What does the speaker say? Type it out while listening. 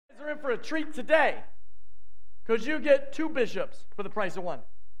are in for a treat today because you get 2 bishops for the price of 1.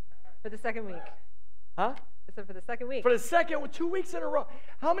 For the second week. Huh? I said for the second week. For the second, 2 weeks in a row.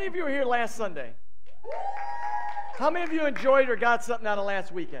 How many of you were here last Sunday? How many of you enjoyed or got something out of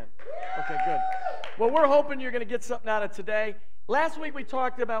last weekend? Okay, good. Well, we're hoping you're going to get something out of today. Last week we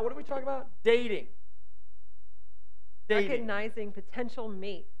talked about, what did we talk about? Dating. Recognizing potential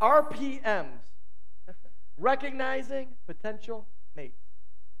mates. RPMs. Recognizing potential mates.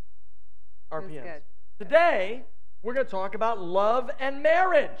 RPMs. Good. Today, we're going to talk about love and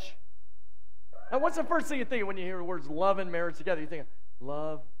marriage. Now, what's the first thing you think of when you hear the words love and marriage together? You think of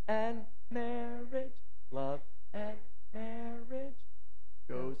love and marriage, love and marriage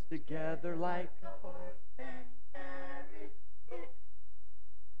goes together like a horse and carriage.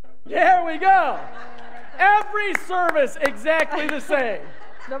 There we go. Every service exactly the same.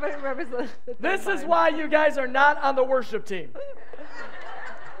 Nobody remembers the This is why you guys are not on the worship team.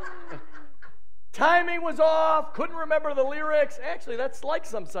 Timing was off, couldn't remember the lyrics. Actually, that's like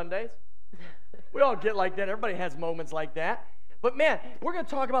some Sundays. We all get like that. Everybody has moments like that. But man, we're going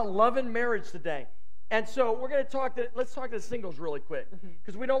to talk about love and marriage today. And so we're going to let's talk to the singles really quick,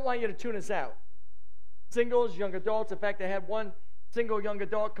 because we don't want you to tune us out. Singles, young adults. In fact, I had one single young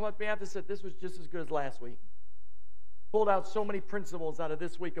adult come up to me after and said, this was just as good as last week. Pulled out so many principles out of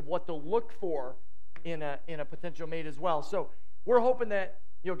this week of what to look for in a potential mate as well. So we're hoping that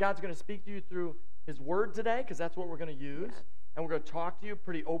God's going to speak to you through His Word today, because that's what we're going to use. Yes. And we're going to talk to you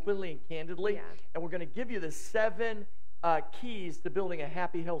pretty openly and candidly. Yes. And we're going to give you the 7 keys to building a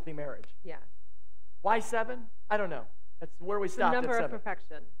happy, healthy marriage. Yeah. Why 7? I don't know. That's where we stopped at 7. The number of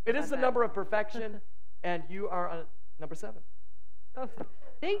perfection. It is the number of perfection, and you are on number 7. Oh,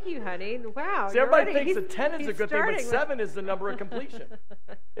 thank you, honey. Wow. See, everybody thinks that 10 is a good thing, but 7 is the number of completion.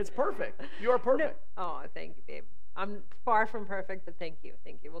 It's perfect. You are perfect. No. Oh, thank you, babe. I'm far from perfect, but thank you.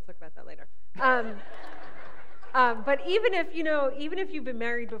 Thank you. We'll talk about that later. But even if you've been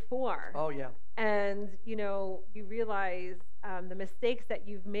married before. Oh, yeah. And, you realize the mistakes that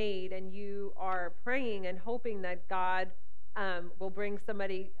you've made, and you are praying and hoping that God will bring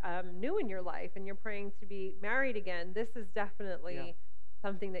somebody new in your life, and you're praying to be married again, this is definitely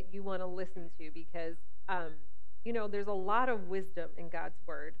something that you want to listen to, because, there's a lot of wisdom in God's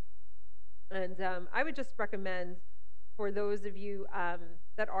Word. And I would just recommend for those of you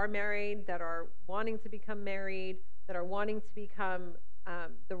that are married, that are wanting to become married, that are wanting to become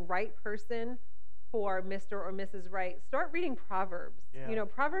the right person for Mr. or Mrs. Right, start reading Proverbs. Yeah.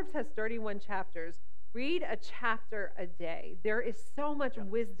 Proverbs has 31 chapters. Read a chapter a day. There is so much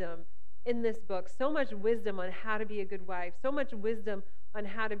wisdom in this book, so much wisdom on how to be a good wife, so much wisdom on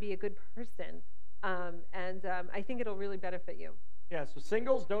how to be a good person. And I think it'll really benefit you. Yeah, so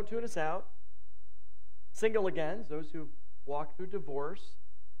singles, don't tune us out. Single again, those who walk through divorce.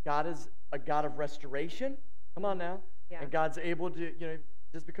 God is a God of restoration. Come on now. Yeah. And God's able to,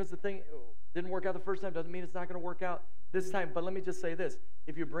 just because the thing didn't work out the first time doesn't mean it's not going to work out this time. But let me just say this.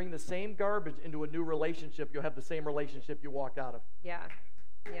 If you bring the same garbage into a new relationship, you'll have the same relationship you walked out of. Yeah.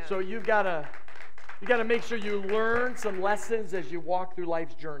 Yeah. So you got to make sure you learn some lessons as you walk through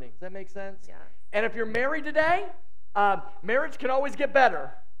life's journey. Does that make sense? Yeah. And if you're married today, marriage can always get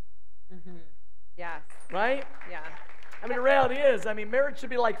better. Mm-hmm. Yes. Right? Yeah. The reality is, marriage should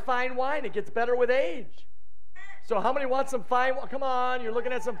be like fine wine. It gets better with age. So how many want some fine wine? Come on, you're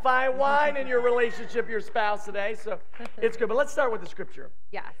looking at some fine wine in your relationship, your spouse today. So it's good. But let's start with the scripture.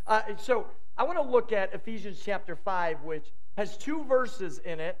 Yes. So I want to look at Ephesians chapter 5, which has 2 verses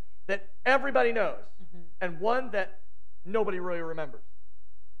in it that everybody knows, and one that nobody really remembers.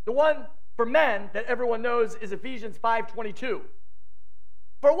 The one for men that everyone knows is Ephesians 5:22.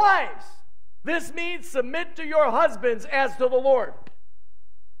 For wives, this means submit to your husbands as to the Lord.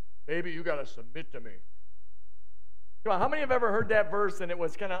 Baby, you got to submit to me. Come on, how many have ever heard that verse and it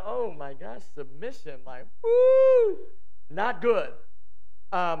was kind of, oh my gosh, submission, like, woo, not good.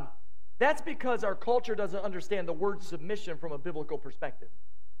 That's because our culture doesn't understand the word submission from a biblical perspective.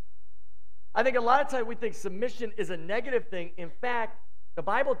 I think a lot of times we think submission is a negative thing. In fact, the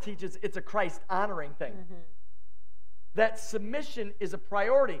Bible teaches it's a Christ-honoring thing. That submission is a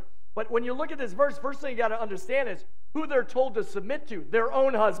priority. But when you look at this verse, first thing you got to understand is who they're told to submit to, their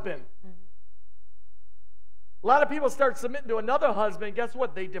own husband. A lot of people start submitting to another husband. Guess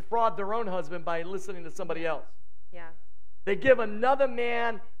what? They defraud their own husband by listening to somebody else. Yeah. They give another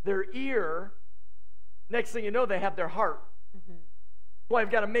man their ear. Next thing you know, they have their heart. So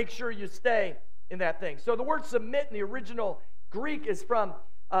I've got to make sure you stay in that thing. So the word submit in the original Greek is from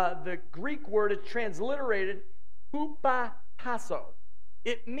the Greek word. It's transliterated hupatasso.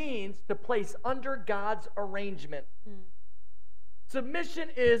 It means to place under God's arrangement. Submission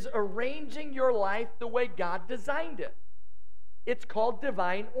is arranging your life the way God designed it. It's called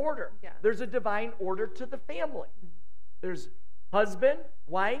divine order. Yeah. There's a divine order to the family. There's husband,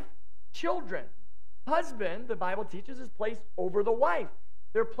 wife, children. Husband, the Bible teaches, is placed over the wife.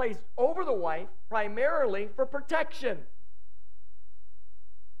 They're placed over the wife primarily for protection.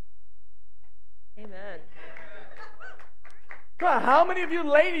 Amen. Come on, how many of you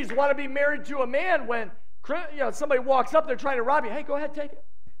ladies want to be married to a man when somebody walks up there trying to rob you? Hey, go ahead, take it.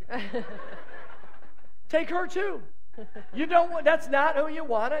 Take her too. You don't. That's not who you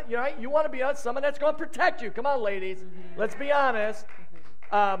want it. Right? You want to be someone that's going to protect you. Come on, ladies. Let's be honest.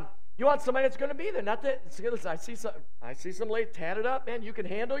 You want somebody that's going to be there. Not that. Listen, I see some lady tatted up, man. You can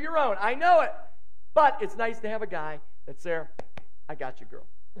handle your own. I know it. But it's nice to have a guy that's there. I got you, girl.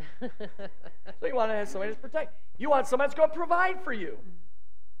 So you want to have somebody to protect. You want somebody that's going to provide for you.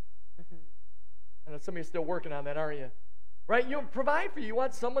 I know some of you are still working on that, aren't you? Right? You provide for you. You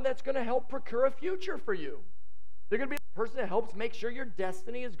want someone that's going to help procure a future for you. They're going to be the person that helps make sure your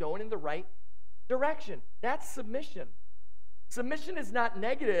destiny is going in the right direction. That's submission. Submission is not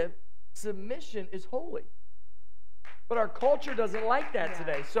negative. Submission is holy. But our culture doesn't like that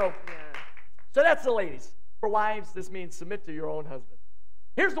today. So that's the ladies. For wives, this means submit to your own husband.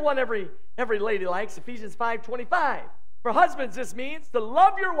 Here's the one every lady likes, Ephesians 5:25. For husbands, this means to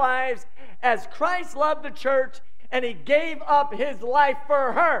love your wives as Christ loved the church, and he gave up his life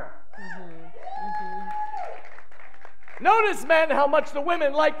for her. Notice, men, how much the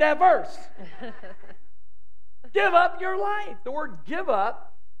women like that verse. Give up your life. The word give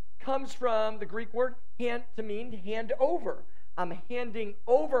up comes from the Greek word hand, to mean hand over. I'm handing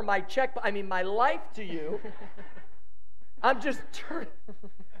over my my life to you. I'm just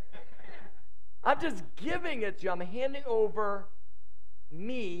giving it to you. I'm handing over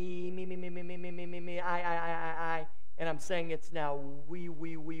me, I, and I'm saying it's now we,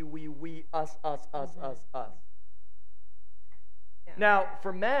 us. Yeah. Now,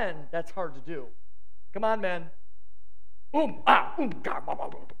 for men, that's hard to do. Come on, men. I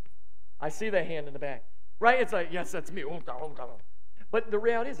see that hand in the back. Right? It's like, yes, that's me. But the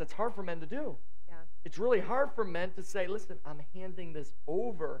reality is, it's hard for men to do. Yeah. It's really hard for men to say, listen, I'm handing this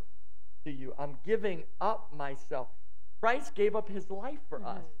over to you. I'm giving up myself. Christ gave up his life for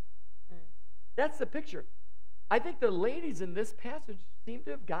us. That's the picture. I think the ladies in this passage seem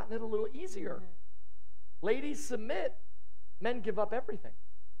to have gotten it a little easier. Ladies submit. Men give up everything.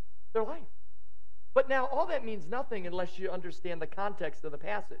 Their life. But now all that means nothing unless you understand the context of the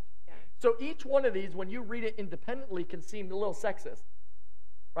passage. Yeah. So each one of these, when you read it independently, can seem a little sexist.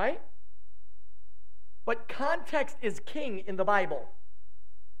 Right? But context is king in the Bible.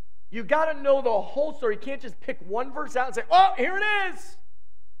 You got to know the whole story. You can't just pick one verse out and say, oh, here it is.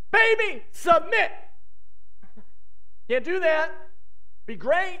 Baby, submit. Can't do that. Be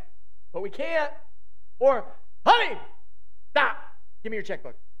great, but we can't. Or, honey, stop. Give me your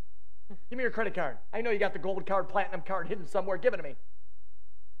checkbook. Give me your credit card. I know you got the gold card, platinum card hidden somewhere. Give it to me.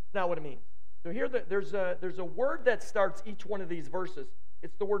 That's not what it means. So here there's a word that starts each one of these verses.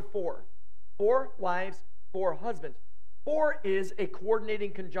 It's the word for. For wives, for husbands. For is a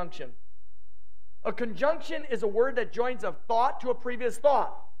coordinating conjunction. A conjunction is a word that joins a thought to a previous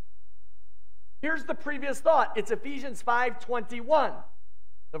thought. Here's the previous thought. It's Ephesians 5:21,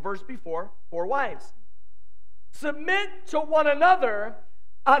 the verse before, for wives. Submit to one another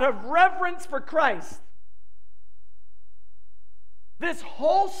out of reverence for Christ. This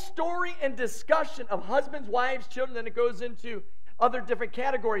whole story and discussion of husbands, wives, children, then it goes into other different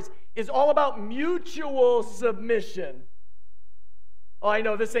categories, is all about mutual submission. Oh, I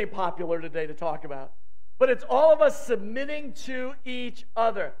know this ain't popular today to talk about, but it's all of us submitting to each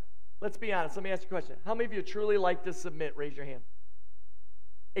other. Let's be honest. Let me ask you a question. How many of you truly like to submit? Raise your hand.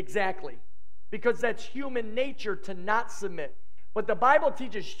 Exactly. Because that's human nature to not submit. But the Bible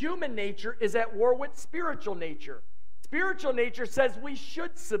teaches human nature is at war with spiritual nature. Spiritual nature says we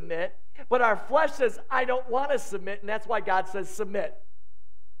should submit, but our flesh says, I don't want to submit, and that's why God says submit.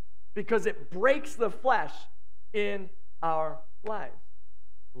 Because it breaks the flesh in our lives.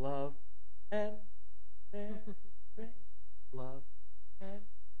 Love and love and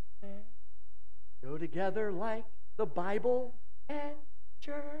go together like the Bible and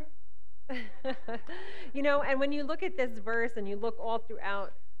church. And when you look at this verse and you look all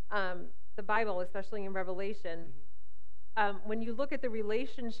throughout the Bible, especially in Revelation, when you look at the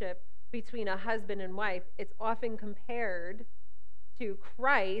relationship between a husband and wife, it's often compared to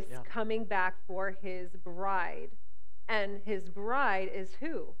Christ coming back for his bride. And his bride is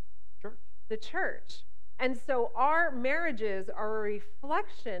who? Church. The church. And so our marriages are a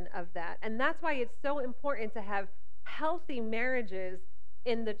reflection of that. And that's why it's so important to have healthy marriages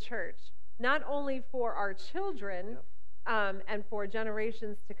in the church, not only for our children and for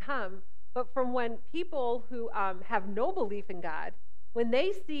generations to come, but from when people who have no belief in God, when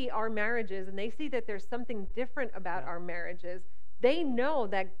they see our marriages and they see that there's something different about our marriages, they know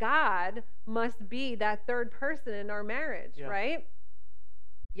that God must be that third person in our marriage, right?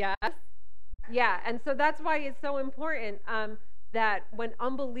 Yes? Yeah, and so that's why it's so important that when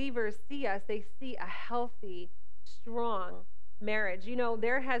unbelievers see us, they see a healthy, strong marriage. You know,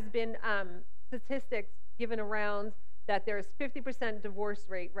 there has been statistics given around that there's 50% divorce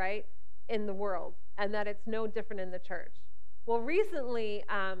rate, right, in the world, and that it's no different in the church. Well, recently,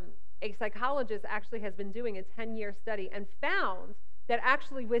 a psychologist actually has been doing a 10-year study and found that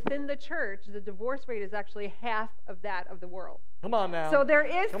actually within the church, the divorce rate is actually half of that of the world. Come on now. So there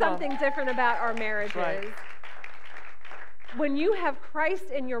is something different about our marriages. Right. When you have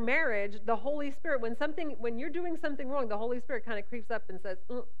Christ in your marriage, the Holy Spirit, when you're doing something wrong, the Holy Spirit kind of creeps up and says,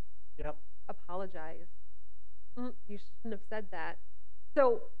 apologize. You shouldn't have said that.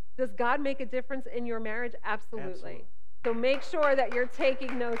 So does God make a difference in your marriage? Absolutely. So make sure that you're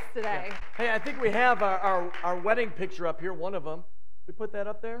taking notes today. Yeah. Hey, I think we have our wedding picture up here, one of them. We put that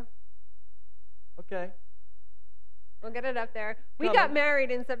up there? Okay. We'll get it up there. We got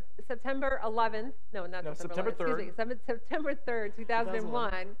married in September 11th. No, September 3rd. Excuse me, September 3rd,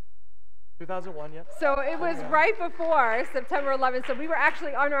 2001. 2001, yep. So it was right before September 11th. So we were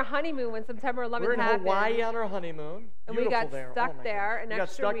actually on our honeymoon when September 11th happened. We were in Hawaii on our honeymoon. And we got stuck there an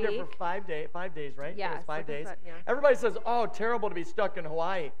extra week. We got stuck there for 5 days, right? Yeah. It was 5 days. Everybody says, oh, terrible to be stuck in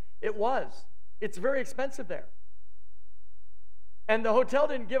Hawaii. It was. It's very expensive there. And the hotel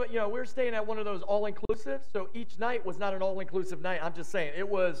didn't give it, we were staying at one of those all-inclusive, so each night was not an all-inclusive night. I'm just saying, it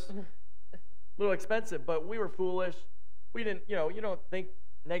was a little expensive, but we were foolish. We didn't, you don't think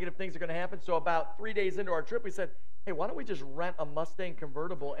negative things are going to happen. So about 3 days into our trip, we said, hey, why don't we just rent a Mustang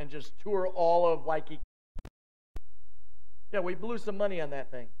convertible and just tour all of Waikiki? Yeah, we blew some money on that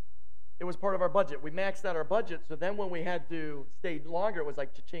thing. It was part of our budget. We maxed out our budget, so then when we had to stay longer, it was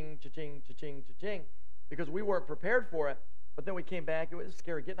like cha-ching, cha-ching, cha-ching, cha-ching, because we weren't prepared for it. But then we came back. It was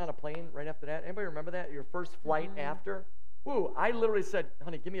scary getting on a plane right after that. Anybody remember that? Your first flight after? Woo, I literally said,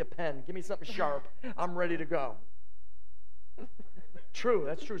 honey, give me a pen. Give me something sharp. I'm ready to go. True.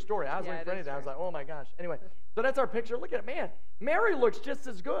 That's a true story. I was like, afraid of that. I was like, oh, my gosh. Anyway, so that's our picture. Look at it. Man, Mary looks just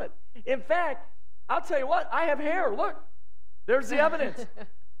as good. In fact, I'll tell you what. I have hair. Look. There's the evidence.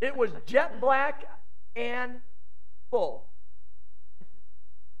 It was jet black and full.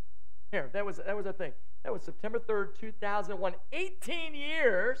 Here, that was a thing. That was September 3rd, 2001. 18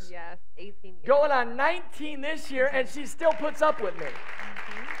 years. Yes, 18 years. Going on 19 this year, and she still puts up with me.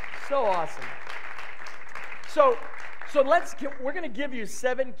 So awesome. So we're going to give you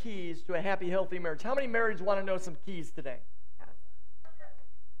 7 keys to a happy, healthy marriage. How many marrieds want to know some keys today?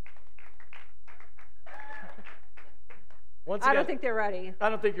 Once again, I don't think they're ready. I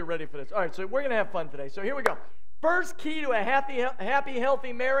don't think you're ready for this. All right, so we're going to have fun today. So here we go. First key to a happy,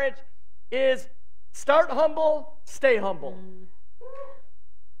 healthy marriage is start humble, stay humble.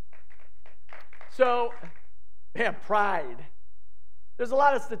 So, man, pride. There's a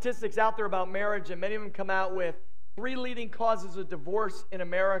lot of statistics out there about marriage, and many of them come out with 3 leading causes of divorce in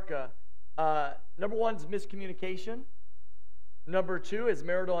America. Number 1 is miscommunication. Number 2 is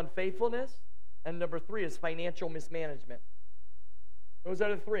marital unfaithfulness. And number 3 is financial mismanagement. Those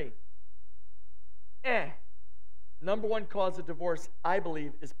are the 3. Number 1 cause of divorce, I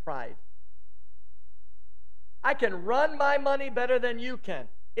believe, is pride. I can run my money better than you can.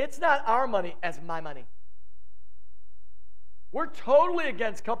 It's not our money as my money. We're totally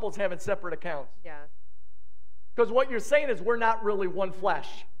against couples having separate accounts. Yeah. Because what you're saying is we're not really one flesh.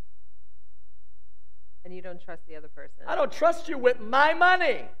 And you don't trust the other person. I don't trust you with my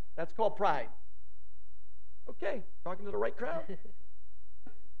money. That's called pride. Okay, talking to the right crowd.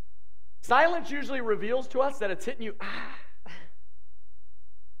 Silence usually reveals to us that it's hitting you.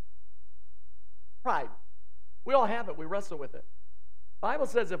 Pride. We all have it. We wrestle with it. The Bible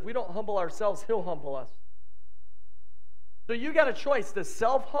says if we don't humble ourselves, He'll humble us. So you got a choice to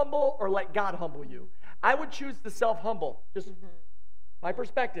self-humble or let God humble you. I would choose to self-humble. Just my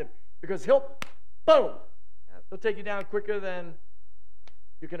perspective. Because He'll take you down quicker than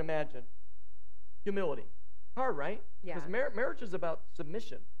you can imagine. Humility. Hard, right? Yeah. Because marriage is about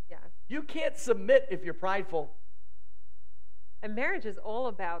submission. Yeah. You can't submit if you're prideful. And marriage is all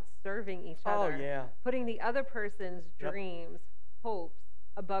about serving each other. Oh, yeah. Putting the other person's dreams, hopes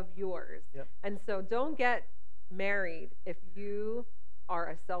above yours. Yep. And so don't get married if you are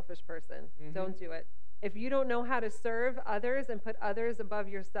a selfish person. Don't do it. If you don't know how to serve others and put others above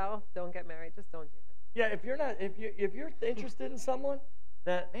yourself, don't get married. Just don't do it. Yeah, if you're interested in someone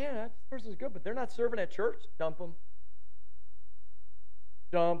that, man, that person's good, but they're not serving at church, dump them.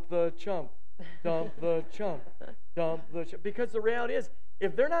 Dump the chump. Dump the chump. Dump the chump. Because the reality is,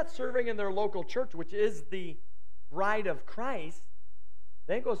 if they're not serving in their local church, which is the bride of Christ,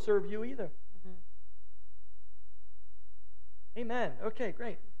 they ain't going to serve you either. Amen. Okay,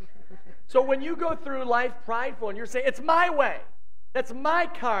 great. So when you go through life prideful and you're saying, it's my way, that's my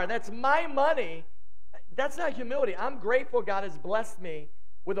car, that's my money, that's not humility. I'm grateful God has blessed me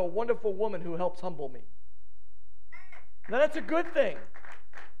with a wonderful woman who helps humble me. Now that's a good thing.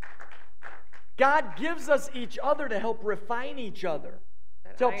 God gives us each other to help refine each other,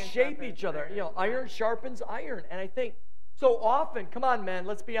 to help shape each other. You know, iron sharpens iron. And I think so often, come on, men,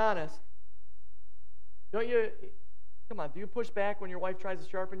 let's be honest. Don't you, come on, do you push back when your wife tries to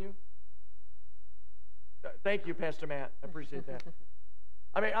sharpen you? Thank you, Pastor Matt. I appreciate that.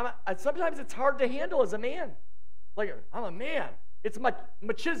 I mean, sometimes it's hard to handle as a man. Like, I'm a man. It's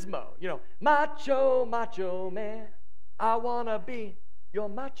machismo, you know. Macho, macho man. I want to be your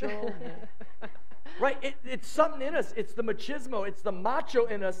macho man. Right? It's something in us. It's the machismo. It's the macho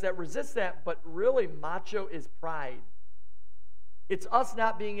in us that resists that. But really, macho is pride. It's us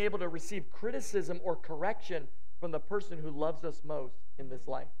not being able to receive criticism or correction from the person who loves us most in this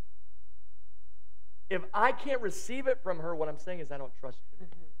life. If I can't receive it from her, what I'm saying is I don't trust you.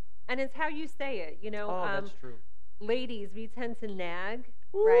 And it's how you say it, you know. Oh, that's true. Ladies, we tend to nag,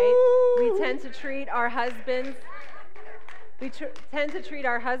 right? We tend to treat our husbands. Tend to treat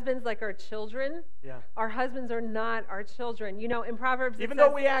our husbands like our children. Yeah. Our husbands are not our children. You know, in Proverbs, even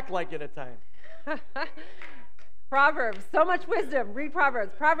though we act like it at times. Proverbs, so much wisdom. Read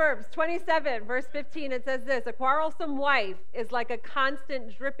Proverbs. Proverbs 27, verse 15, it says this: a quarrelsome wife is like a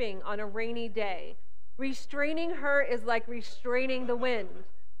constant dripping on a rainy day. Restraining her is like restraining the wind,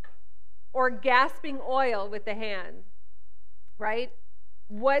 or gasping oil with the hand. Right?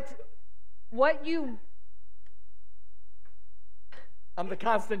 What you... I'm the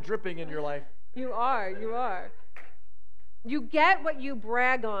constant dripping in your life. You are. You get what you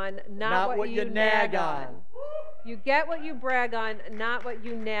brag on, not what you nag on. You get what you brag on, not what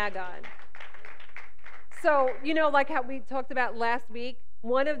you nag on. So, you know, like how we talked about last week,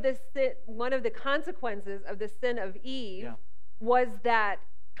 one of the consequences of the sin of Eve was that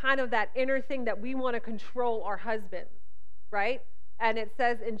kind of that inner thing that we want to control our husbands, right? And it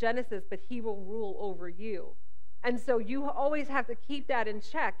says in Genesis, but he will rule over you. And so you always have to keep that in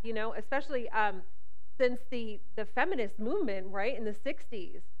check, you know, especially since the feminist movement, right, in the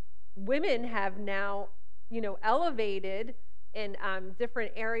 60s. Women have now, you know, elevated in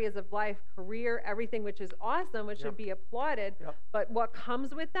different areas of life, career, everything, which is awesome, which should be applauded. But what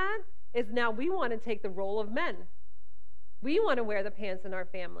comes with that is now we want to take the role of men. We want to wear the pants in our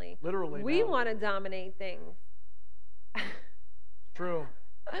family. Literally. We want to dominate things. True.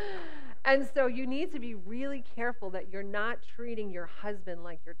 And so you need to be really careful that you're not treating your husband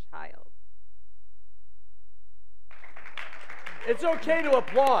like your child. It's okay to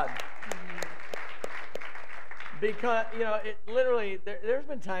applaud. Because, you know, it literally, there's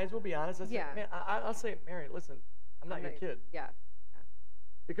been times, we'll be honest, I'll say, Mary, listen, I'm not your kid. Yeah.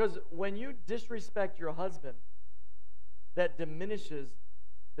 Because when you disrespect your husband, that diminishes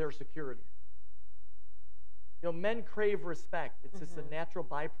their security. You know, men crave respect. It's just a natural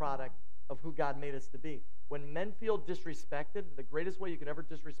byproduct of who God made us to be. When men feel disrespected, the greatest way you can ever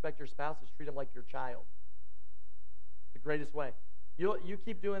disrespect your spouse is treat them like your child. The greatest way. You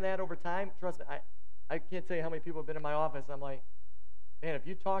keep doing that over time, trust me, I can't tell you how many people have been in my office. I'm like, man, if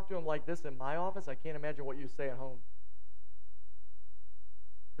you talk to them like this in my office, I can't imagine what you say at home.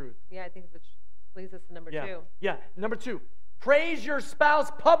 Truth. Yeah, I think which leads us to number 2. Yeah, number 2, praise your spouse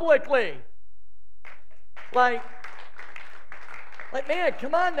publicly. Like, man,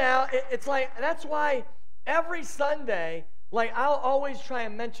 come on now. It's like, that's why every Sunday, like, I'll always try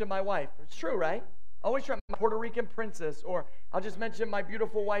and mention my wife. It's true, right? Always try my Puerto Rican princess, or I'll just mention my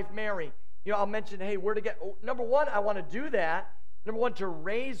beautiful wife, Mary. You know, I'll mention, hey, where to get. Number 1, I want to do that. Number 1, to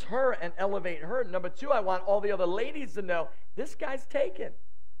raise her and elevate her. Number 2, I want all the other ladies to know this guy's taken.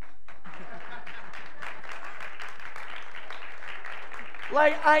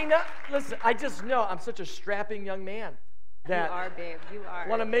 Like, I know, listen, I just know I'm such a strapping young man that you are, babe, you are. I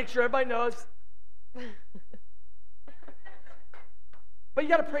want to make sure everybody knows. But you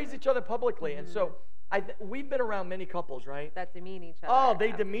got to praise each other publicly. And so we've been around many couples, right? That demean each other. Oh,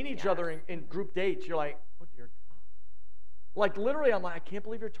 they demean each other in group dates. You're like, oh, dear God. Like, literally, I'm like, I can't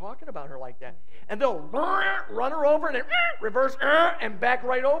believe you're talking about her like that. And they'll run her over and then reverse and back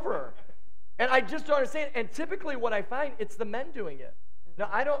right over her. And I just don't understand. And typically what I find, it's the men doing it. Now,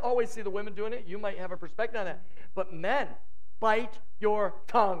 I don't always see the women doing it. You might have a perspective on that. But men, bite your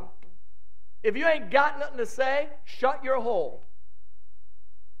tongue. If you ain't got nothing to say, shut your hole.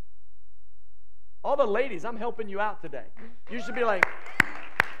 All the ladies, I'm helping you out today. You should be like,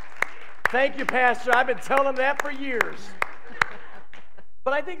 thank you, Pastor. I've been telling them that for years.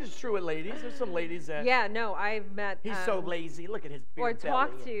 But I think it's true with ladies. There's some ladies that... Yeah, no, I've met... He's so lazy. Look at his beard or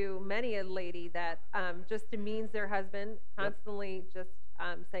talked to many a lady that just demeans their husband, constantly just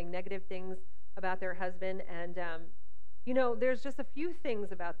saying negative things about their husband. And, you know, there's just a few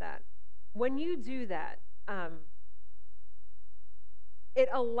things about that. When you do that, it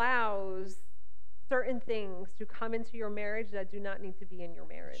allows certain things to come into your marriage that do not need to be in your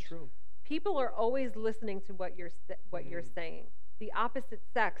marriage. It's true. People are always listening to what you're saying. The opposite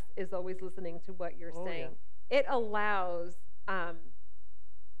sex is always listening to what you're saying. Yeah. It allows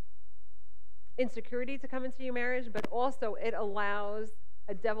insecurity to come into your marriage, but also it allows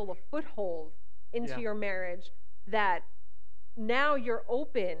a devil a foothold into your marriage, that now you're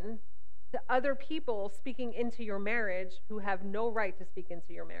open to other people speaking into your marriage who have no right to speak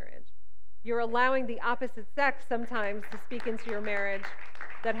into your marriage. You're allowing the opposite sex sometimes to speak into your marriage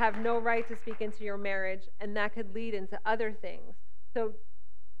that have no right to speak into your marriage, and that could lead into other things. So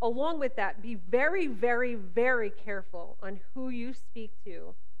along with that, be very, very, very careful on who you speak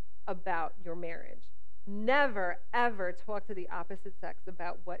to about your marriage. Never, ever talk to the opposite sex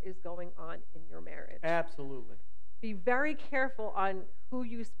about what is going on in your marriage. Absolutely. Be very careful on who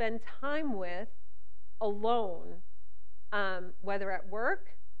you spend time with alone, whether at work,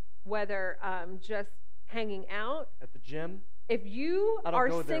 whether just hanging out. At the gym. If you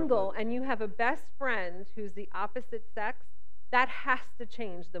are single and you have a best friend who's the opposite sex, that has to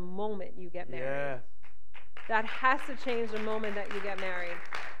change the moment you get married. Yeah. That has to change the moment that you get married.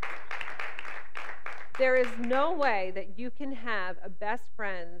 There is no way that you can have a best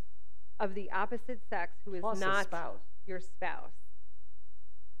friend of the opposite sex who is not your spouse.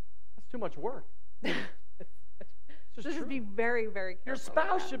 That's too much work. So just be very, very careful. Your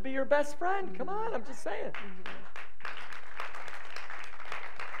spouse should be your best friend. Mm-hmm. Come on, I'm just saying.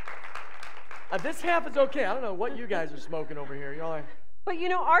 This half is okay. I don't know what you guys are smoking over here. Y'all are... But you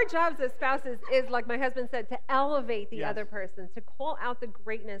know, our jobs as spouses is, like my husband said, to elevate the other person, to call out the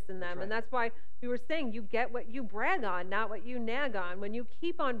greatness in them. That's right. And that's why we were saying you get what you brag on, not what you nag on. When you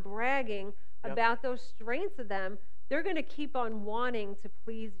keep on bragging about those strengths of them, they're going to keep on wanting to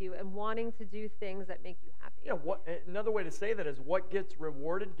please you and wanting to do things that make you happy. Yeah, another way to say that is what gets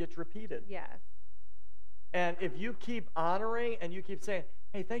rewarded gets repeated. Yes. And if you keep honoring and you keep saying,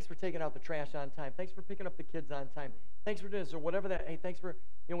 hey, thanks for taking out the trash on time. Thanks for picking up the kids on time. Thanks for doing this, or whatever that, hey, thanks for,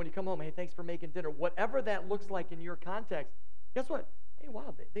 when you come home, hey, thanks for making dinner. Whatever that looks like in your context, guess what? Hey,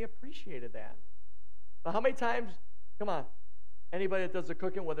 wow, they appreciated that. But how many times, come on, anybody that does the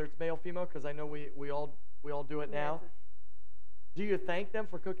cooking, whether it's male, female, because I know we all do it now, do you thank them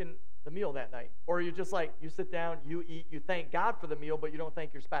for cooking the meal that night? Or are you just like, you sit down, you eat, you thank God for the meal, but you don't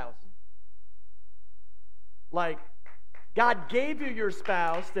thank your spouse? Like, God gave you your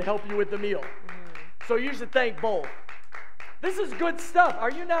spouse to help you with the meal. So you should thank both. This is good stuff.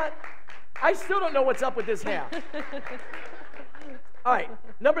 Are you not? I still don't know what's up with this half. All right,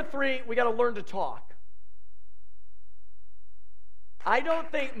 number 3, we got to learn to talk. I don't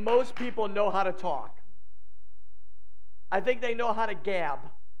think most people know how to talk. I think they know how to gab.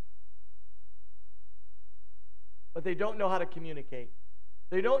 But they don't know how to communicate.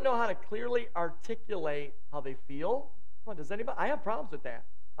 They don't know how to clearly articulate how they feel. Come on, does anybody? I have problems with that.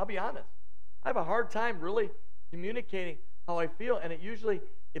 I'll be honest. I have a hard time really communicating how I feel, and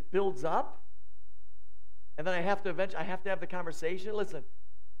it builds up, and then I have to have the conversation. Listen,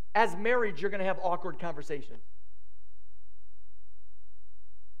 as married, you're going to have awkward conversations.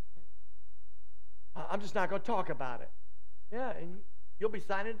 I'm just not going to talk about it. Yeah, and you'll be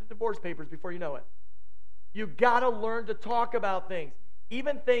signing the divorce papers before you know it. You got to learn to talk about things,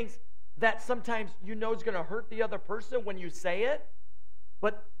 even things that sometimes you know is going to hurt the other person when you say it.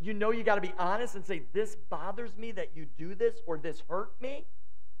 But you know you got to be honest and say, this bothers me that you do this, or this hurt me.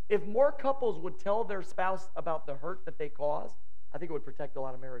 If more couples would tell their spouse about the hurt that they caused, I think it would protect a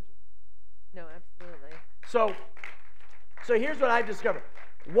lot of marriages. No, absolutely. So here's what I've discovered.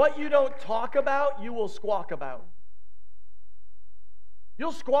 What you don't talk about, you will squawk about.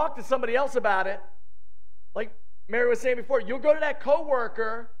 You'll squawk to somebody else about it. Like Mary was saying before, you'll go to that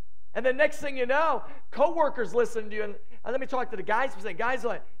coworker, and the next thing you know, coworkers listen to you, and let me talk to the guys. Guys are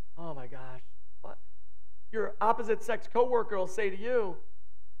like, oh my gosh, what? Your opposite sex coworker will say to you,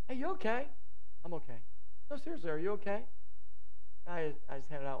 hey, you okay? I'm okay. No, seriously, are you okay? I just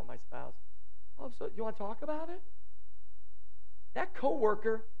had it out with my spouse. Oh, so you want to talk about it? that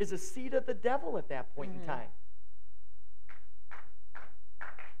coworker is a seed of the devil at that point in time.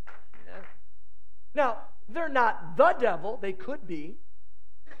 Yeah. Now, they're not the devil. They could be.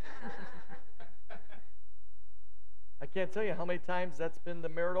 I can't tell you how many times that's been the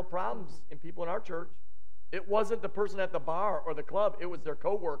marital problems in people in our church. It wasn't the person at the bar or the club. It was their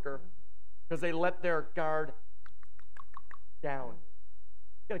coworker because they let their guard down.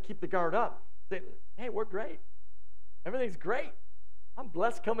 You got to keep the guard up. Say, hey, we're great. Everything's great. I'm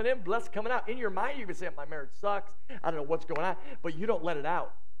blessed coming in, blessed coming out. In your mind, you can say, my marriage sucks. I don't know what's going on. But you don't let it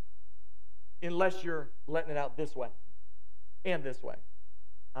out unless you're letting it out this way and this way,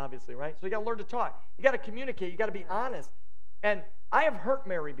 obviously, right? So you got to learn to talk. You got to communicate. You got to be honest. And I have hurt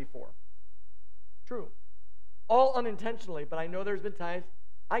Mary before. True. All unintentionally, but I know there's been times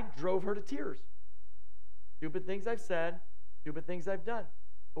I drove her to tears. Stupid things I've said, stupid things I've done.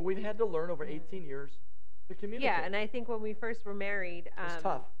 But we've had to learn over 18 years to communicate. Yeah, and I think when we first were married, it's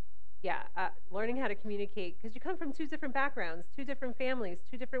tough. Yeah, learning how to communicate, because you come from two different backgrounds, two different families,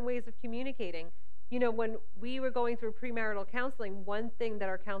 two different ways of communicating. You know, when we were going through premarital counseling, one thing that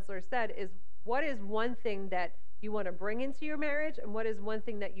our counselor said is, what is one thing that you want to bring into your marriage, and what is one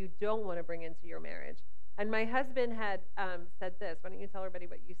thing that you don't want to bring into your marriage? And my husband had said this. Why don't you tell everybody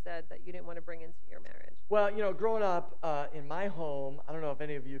what you said that you didn't want to bring into your marriage? Well, you know, growing up in my home, I don't know if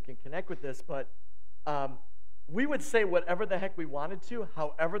any of you can connect with this, but we would say whatever the heck we wanted to,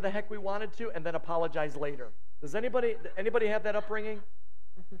 however the heck we wanted to, and then apologize later. Does anybody have that upbringing?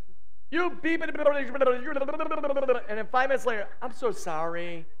 You beep, and then 5 minutes later, I'm so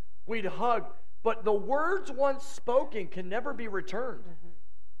sorry. We'd hug. But the words once spoken can never be returned.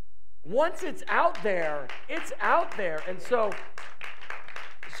 Once it's out there, it's out there. And so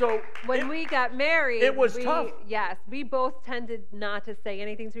when we got married, it was tough. Yes, we both tended not to say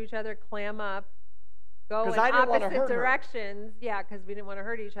anything to each other, clam up, go in opposite directions. Yeah, because we didn't want to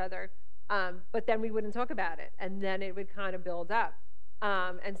hurt each other. But then we wouldn't talk about it, and then it would kind of build up.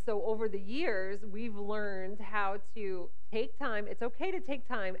 And so over the years, we've learned how to take time. It's okay to take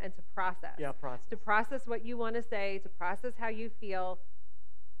time and to process. Yeah, process. To process what you want to say, to process how you feel.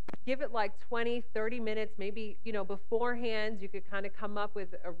 Give it like 20, 30 minutes, maybe, you know, beforehand. You could kind of come up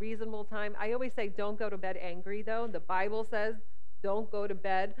with a reasonable time. I always say don't go to bed angry, though. The Bible says don't go to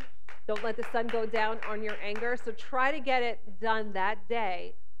bed. Don't let the sun go down on your anger. So try to get it done that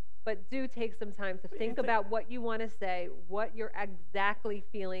day. But do take some time to think about what you want to say, what you're exactly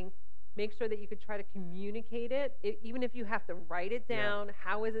feeling. Make sure that you could try to communicate it, even if you have to write it down. Yeah.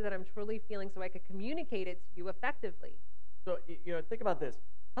 How is it that I'm truly feeling so I could communicate it to you effectively? So, you know, think about this.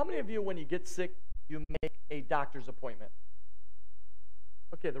 How many of you, when you get sick, you make a doctor's appointment?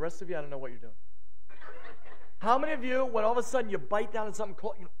 Okay, the rest of you, I don't know what you're doing. How many of you, when all of a sudden you bite down on something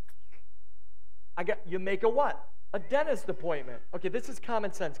cold, you make a what? A dentist appointment. Okay, this is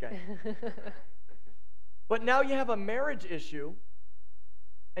common sense, guys. But now you have a marriage issue,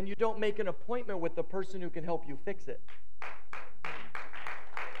 and you don't make an appointment with the person who can help you fix it.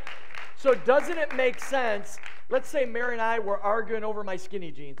 So doesn't it make sense? Let's say Mary and I were arguing over my skinny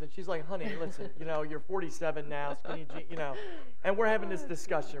jeans, and she's like, honey, listen, you know, you're 47 now, skinny jeans, you know, and we're having this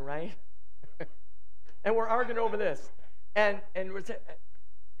discussion, right? And we're arguing over this. And we're saying,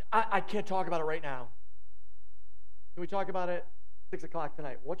 I can't talk about it right now. Can we talk about it 6 o'clock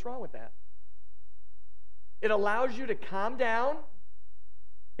tonight? What's wrong with that? It allows you to calm down,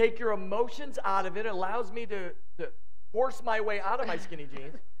 take your emotions out of it. It allows me to force my way out of my skinny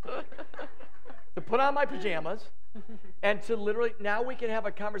jeans, to put on my pajamas, and to literally, now we can have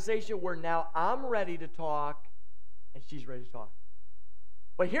a conversation where now I'm ready to talk, and she's ready to talk.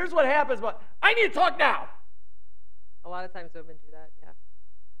 But here's what happens, but I need to talk now. A lot of times women do that, yeah.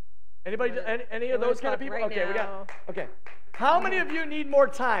 Anybody, any of those kind of people? Right okay, now. Okay. How many of you need more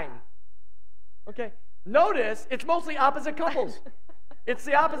time? Okay. Notice it's mostly opposite couples. It's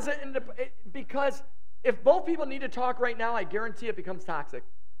the opposite because if both people need to talk right now, I guarantee it becomes toxic.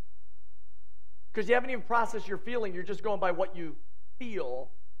 Because you haven't even processed your feeling. You're just going by what you feel,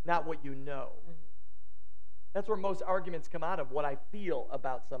 not what you know. Mm-hmm. That's where most arguments come out of, what I feel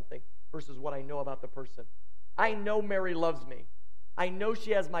about something versus what I know about the person. I know Mary loves me. I know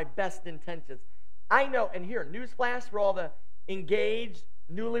she has my best intentions. I know, and here, newsflash for all the engaged,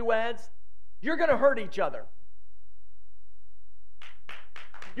 newlyweds, you're going to hurt each other.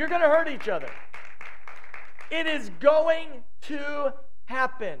 You're going to hurt each other. It is going to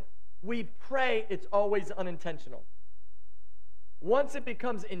happen. We pray it's always unintentional. Once it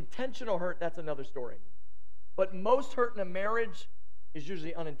becomes intentional hurt, that's another story. But most hurt in a marriage is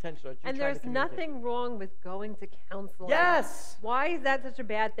usually unintentional. And there's nothing wrong with going to counseling. Yes. Why is that such a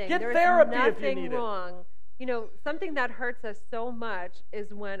bad thing? Get there's therapy nothing if you need wrong. it. something that hurts us so much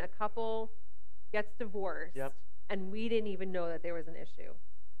is when a couple gets divorced and we didn't even know that there was an issue,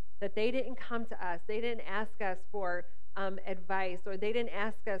 that they didn't come to us, they didn't ask us for advice, or they didn't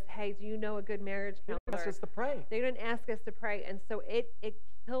ask us, hey, do you know a good marriage counselor? They didn't ask us to pray. They didn't ask us to pray. And so it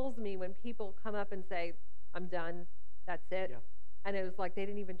kills me when people come up and say, I'm done, that's it. Yeah. And it was like they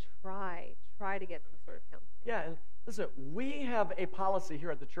didn't even try to get some sort of counseling. Yeah, and listen, we have a policy here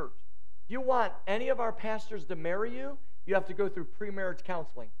at the church. If you want any of our pastors to marry you, you have to go through pre-marriage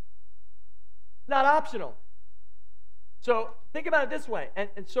counseling. It's not optional. So think about it this way. And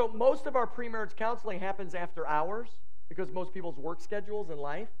so most of our pre-marriage counseling happens after hours because most people's work schedules in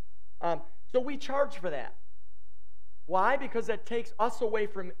life. So we charge for that. Why? Because that takes us away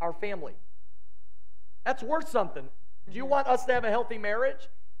from our family. That's worth something. Do you want us to have a healthy marriage,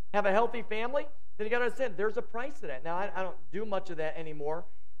 have a healthy family? Then you got to understand there's a price to that. Now, I don't do much of that anymore,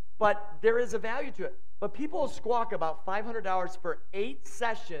 but there is a value to it. But people squawk about $500 for 8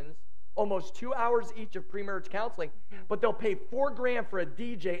 sessions, almost 2 hours each of pre-marriage counseling, but they'll pay $4,000 for a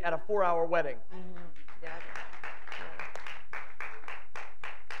DJ at a 4-hour wedding. Yeah.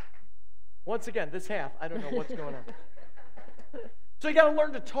 Once again, this half, I don't know what's going on. So you got to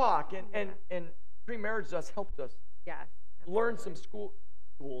learn to talk, and pre-marriage has helped us. Yes. Learn some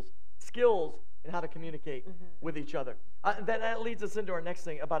skills in how to communicate with each other. That leads us into our next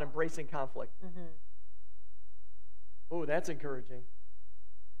thing about embracing conflict. Oh, that's encouraging.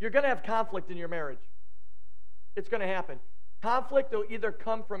 You're going to have conflict in your marriage. It's going to happen. Conflict will either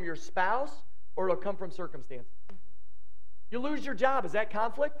come from your spouse or it'll come from circumstances. You lose your job. Is that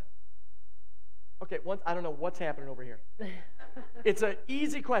conflict? Okay, I don't know what's happening over here. It's an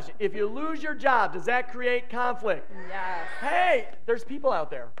easy question. If you lose your job, does that create conflict? Yes. Hey, there's people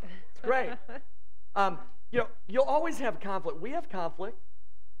out there. It's great. You'll always have conflict. We have conflict,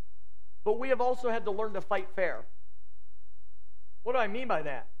 but we have also had to learn to fight fair. What do I mean by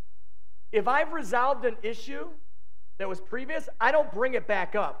that? If I've resolved an issue that was previous, I don't bring it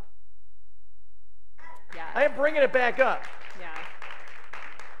back up. Yes. I am bringing it back up. Yeah.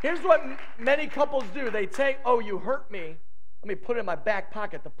 Here's what many couples do. They take, oh, you hurt me. Let me put it in my back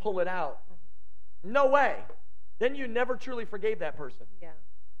pocket to pull it out. No way. Then you never truly forgave that person. Yeah.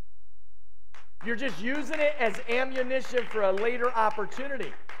 You're just using it as ammunition for a later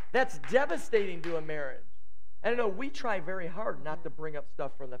opportunity. That's devastating to a marriage. And I know we try very hard not to bring up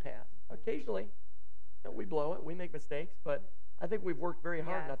stuff from the past. Occasionally, we blow it. We make mistakes. But I think we've worked very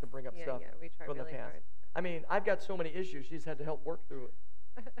hard not to bring up stuff from the past. Hard. I mean, I've got so many issues. She's had to help work through it.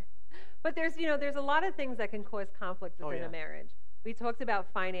 But there's a lot of things that can cause conflict within a marriage. We talked about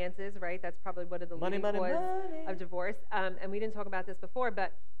finances, right? That's probably one of the leading causes of divorce. And we didn't talk about this before,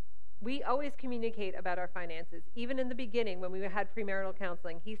 but we always communicate about our finances. Even in the beginning, when we had premarital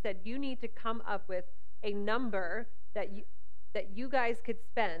counseling, he said, you need to come up with a number that you guys could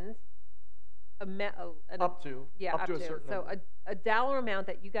spend up to a certain number. So a dollar amount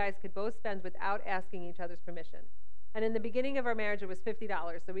that you guys could both spend without asking each other's permission. And in the beginning of our marriage, it was $50.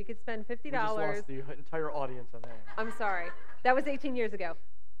 So we could spend $50. We just lost the entire audience on that. I'm sorry. That was 18 years ago.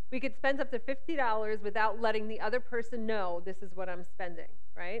 We could spend up to $50 without letting the other person know this is what I'm spending,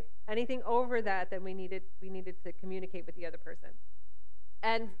 right? Anything over that, then we needed to communicate with the other person.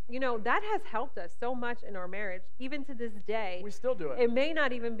 And, that has helped us so much in our marriage, even to this day. We still do it. It may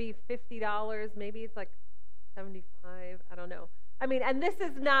not even be $50. Maybe it's like $75. I don't know. I mean, and this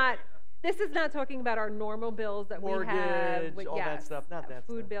is not talking about our normal bills that Mortgage, we have. all that stuff. Not that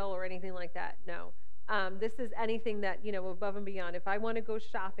food stuff. bill or anything like that. No. This is anything that, above and beyond. If I want to go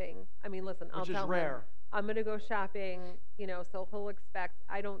shopping, I mean, listen, I'll tell him I'm going to go shopping, so he'll expect,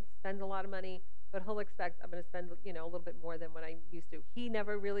 I don't spend a lot of money, but he'll expect I'm going to spend, a little bit more than what I used to. He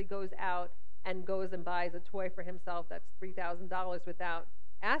never really goes out and goes and buys a toy for himself that's $3,000 without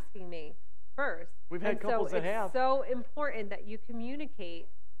asking me first. We've had couples that have. It's so important that you communicate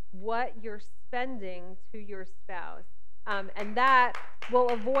what you're spending to your spouse. And that will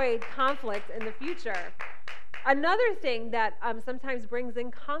avoid conflict in the future. Another thing that sometimes brings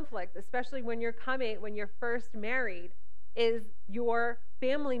in conflict, especially when you're first married, is your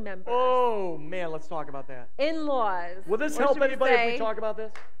family members. Oh, man, let's talk about that. In-laws. Will this help anybody if we talk about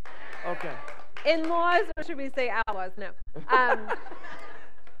this? Okay. In-laws, or should we say outlaws? No.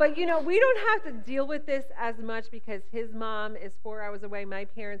 But, we don't have to deal with this as much because his mom is 4 hours away. My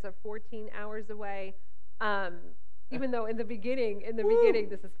parents are 14 hours away. Even though in the beginning,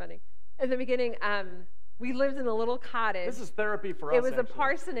 this is funny. In the beginning, we lived in a little cottage. This is therapy for us. It was a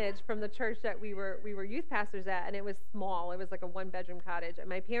parsonage from the church that we were youth pastors at, and it was small. It was like a 1-bedroom cottage. And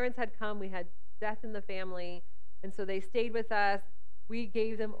my parents had come. We had death in the family, and so they stayed with us. We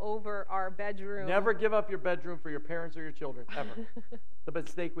gave them over our bedroom. Never give up your bedroom for your parents or your children, ever. The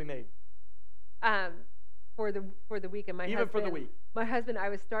mistake we made. For the week, and Even for the week. My husband, I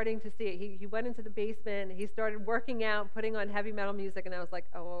was starting to see it. He went into the basement. He started working out, putting on heavy metal music, and I was like,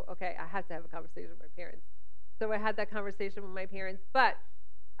 oh, okay, I have to have a conversation with my parents. So I had that conversation with my parents. But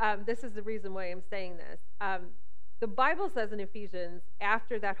this is the reason why I'm saying this. The Bible says in Ephesians,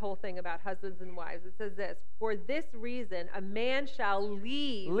 after that whole thing about husbands and wives, it says this: for this reason, a man shall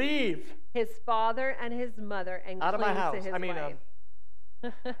leave his father and his mother and out of my house. To his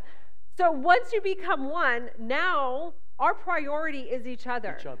wife. So once you become one, now our priority is each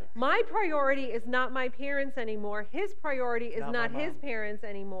other. My priority is not my parents anymore. His priority is not his parents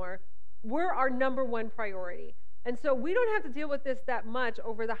anymore. We're our number one priority. And so we don't have to deal with this that much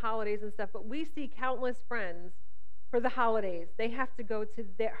over the holidays and stuff, but we see countless friends for the holidays. They have to go to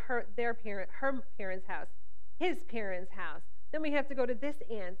her parents' house, his parents' house. Then we have to go to this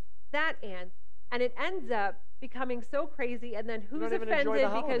aunt, that aunt, and it ends up becoming so crazy. And then who's offended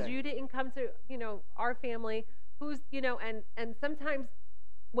because you didn't come to, our family? Who's, and sometimes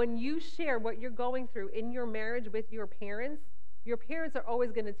when you share what you're going through in your marriage with your parents are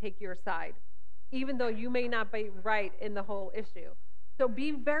always going to take your side, even though you may not be right in the whole issue. So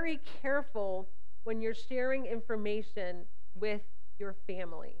be very careful when you're sharing information with your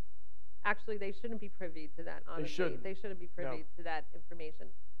family. Actually, they shouldn't be privy to that, honestly. They shouldn't be privy to that information.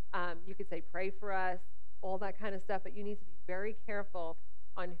 You could say, pray for us, all that kind of stuff, but you need to be very careful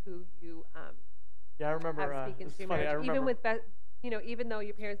on who you I remember, have speaking to marriage. Even with, even though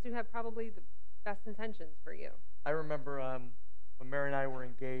your parents do have probably the best intentions for you. I remember when Mary and I were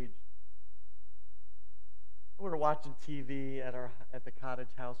engaged, we were watching TV at the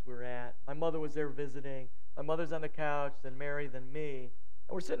cottage house we were at. My mother was there visiting. My mother's on the couch, then Mary, then me.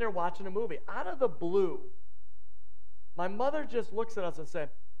 And we're sitting there watching a movie. Out of the blue, my mother just looks at us and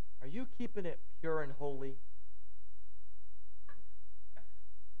said, "Are you keeping it pure and holy?"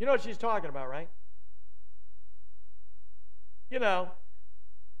 You know what she's talking about, right? And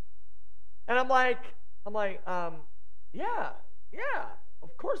I'm like, yeah,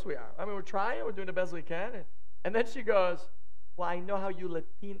 of course we are. I mean, we're trying, we're doing the best we can. And then she goes, well, I know how you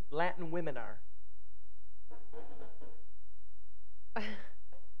Latin women are.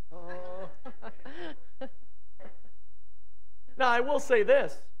 Now, I will say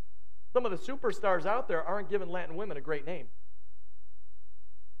this. Some of the superstars out there aren't giving Latin women a great name.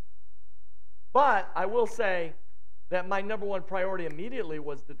 But I will say that my number one priority immediately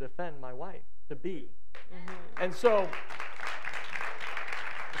was to defend my wife, to be. Mm-hmm. And so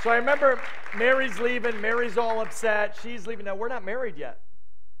I remember Mary's leaving. Mary's all upset. She's leaving. Now, we're not married yet.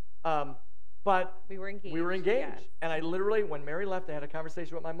 But we were engaged. Yes. And I literally, when Mary left, I had a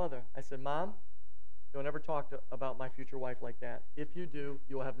conversation with my mother. I said, Mom, don't ever talk about my future wife like that. If you do,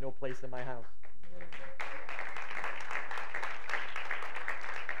 you will have no place in my house.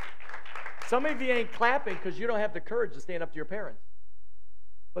 Some of you ain't clapping because you don't have the courage to stand up to your parents.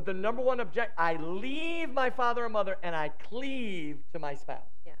 But the number one I leave my father and mother and I cleave to my spouse.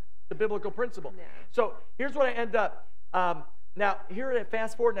 Yeah. The biblical principle. Yeah. So here's what I end up. Now,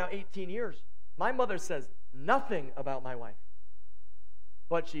 fast forward now 18 years. My mother says nothing about my wife.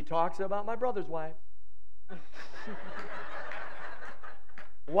 But she talks about my brother's wife.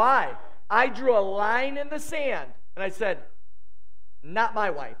 Why? I drew a line in the sand and I said, not my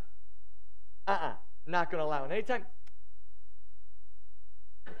wife. Not going to allow it. Anytime.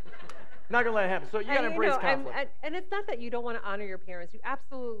 Not going to let it happen. So you got to embrace conflict. And it's not that you don't want to honor your parents. You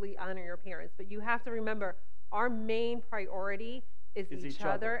absolutely honor your parents. But you have to remember, our main priority is each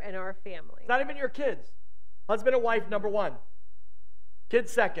other and our family. It's not even your kids. Husband and wife, number one. Kids,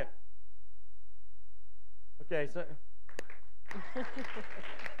 second. Okay, so...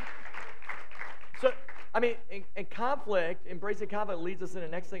 So, I mean, in conflict, embracing conflict leads us to the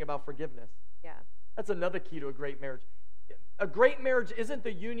next thing about forgiveness. Yeah. That's another key to a great marriage. A great marriage isn't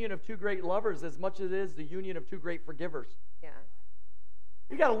the union of two great lovers as much as it is the union of two great forgivers. Yeah.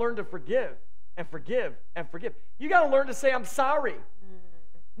 You got to learn to forgive and forgive and forgive. You got to learn to say, I'm sorry,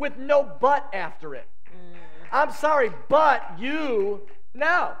 with no but after it. I'm sorry, but you.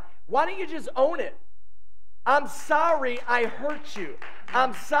 No. Why don't you just own it? I'm sorry I hurt you.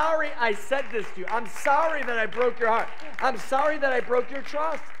 I'm sorry I said this to you. I'm sorry that I broke your heart. I'm sorry that I broke your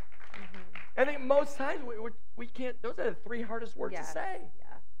trust. I think most times we can't, those are the three hardest words to say. Yeah.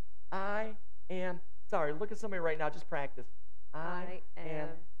 I am sorry. Look at somebody right now. Just practice. I am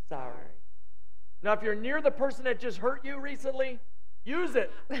sorry. Now, if you're near the person that just hurt you recently, use it.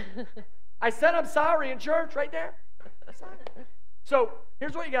 I said I'm sorry in church right there. So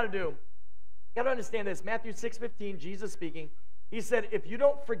here's what you got to do. You got to understand this. Matthew 6:15, Jesus speaking. He said, if you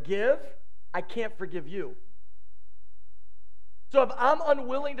don't forgive, I can't forgive you. So if I'm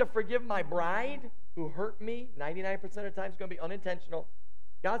unwilling to forgive my bride who hurt me, 99% of the time it's going to be unintentional,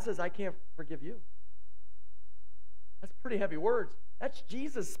 God says, I can't forgive you. That's pretty heavy words. That's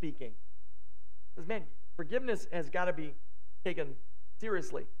Jesus speaking. Because, man, forgiveness has got to be taken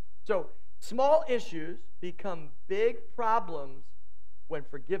seriously. So small issues become big problems when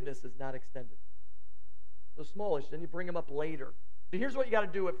forgiveness is not extended. So small issues, then you bring them up later. So here's what you got to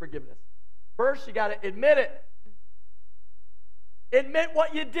do with forgiveness. First, you got to admit it. Admit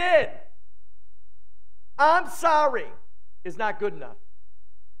what you did. I'm sorry is not good enough.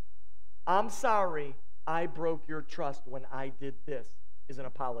 I'm sorry I broke your trust when I did this is an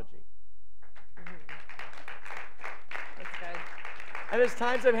apology. Mm-hmm. That's good. And there's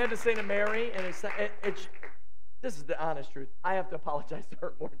times I've had to say to Mary, and this is the honest truth. I have to apologize to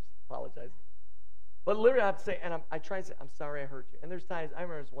her more than she apologizes to me. But literally I have to say, and I try to say, I'm sorry I hurt you. And there's times, I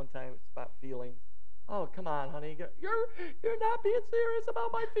remember this one time, it's about feelings. Oh, come on, honey. You're not being serious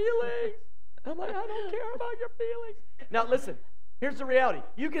about my feelings. I'm like, I don't care about your feelings. Now, listen, here's the reality.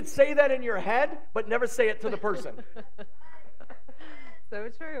 You could say that in your head, but never say it to the person. So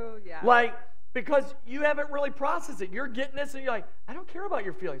true, yeah. Like, because you haven't really processed it. You're getting this, and you're like, I don't care about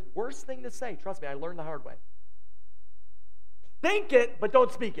your feelings. Worst thing to say. Trust me, I learned the hard way. Think it, but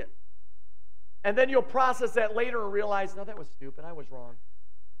don't speak it. And then you'll process that later and realize, no, that was stupid. I was wrong.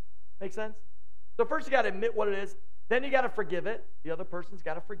 Make sense? So first you got to admit what it is. Then you got to forgive it. The other person's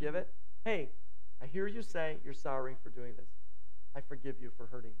got to forgive it. Hey, I hear you say you're sorry for doing this. I forgive you for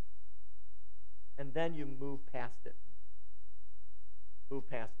hurting me. And then you move past it. Move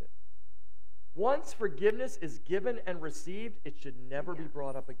past it. Once forgiveness is given and received, it should never be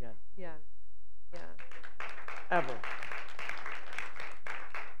brought up again. Yeah. Yeah. Ever.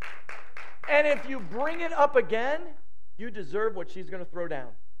 And if you bring it up again, you deserve what she's going to throw down.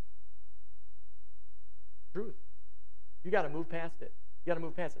 Truth. You got to move past it. You got to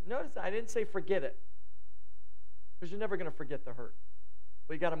move past it. Notice I didn't say forget it, because you're never going to forget the hurt.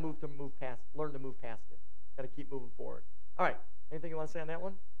 But you got to move past, learn to move past it. Got to keep moving forward. All right. Anything you want to say on that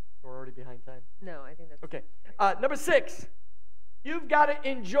one? We're already behind time. No, I think that's okay. Number 6, you've got to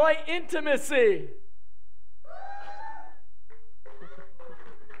enjoy intimacy.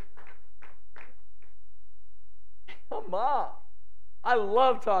 Come on. I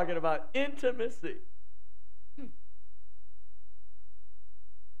love talking about intimacy.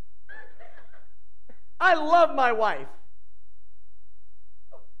 I love my wife.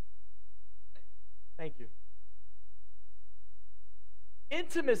 Thank you.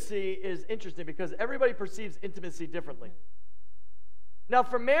 Intimacy is interesting because everybody perceives intimacy differently. Now,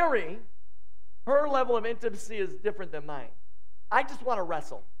 for Mary, her level of intimacy is different than mine. I just want to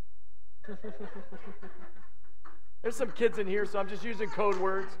wrestle. There's some kids in here, so I'm just using code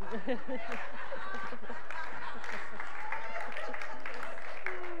words.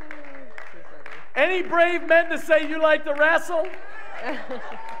 Any brave men to say you like to wrestle?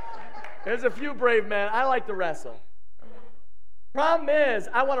 There's a few brave men. I like to wrestle. Problem is,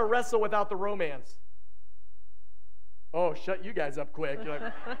 I want to wrestle without the romance. Oh, shut you guys up quick. You're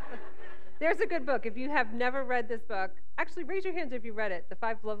like, there's a good book. If you have never read this book, actually raise your hands if you read it, The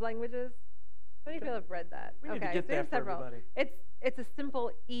 5 Love Languages. How many people have read that? We need to get that for everybody. It's a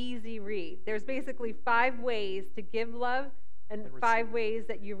simple, easy read. There's basically 5 ways to give love and 5 ways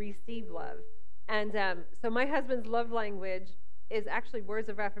that you receive love. And so my husband's love language is actually words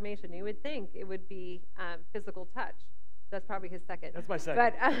of affirmation. You would think it would be physical touch. That's probably his second. That's my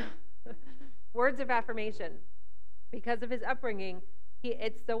second. But words of affirmation. Because of his upbringing,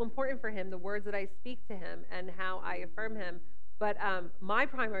 it's so important for him, the words that I speak to him and how I affirm him. But my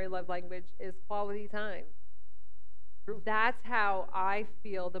primary love language is quality time. True. That's how I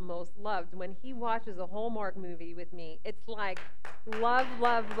feel the most loved. When he watches a Hallmark movie with me, it's like love,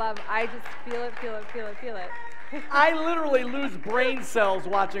 love, love. I just feel it, feel it, feel it, feel it. I literally lose brain cells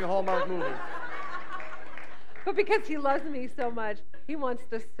watching Hallmark movies. But because he loves me so much, he wants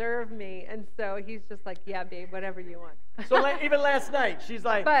to serve me. And so he's just like, yeah, babe, whatever you want. So even last night, she's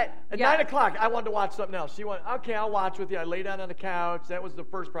like, at 9 o'clock, I wanted to watch something else. She went, okay, I'll watch with you. I lay down on the couch. That was the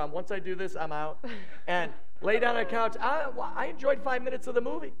first problem. Once I do this, I'm out. And lay down on the couch. I enjoyed 5 minutes of the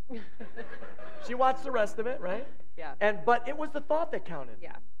movie. She watched the rest of it, right? Yeah. But it was the thought that counted.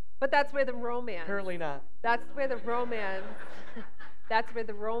 Yeah. But that's where the romance. Apparently not. That's where the romance. That's where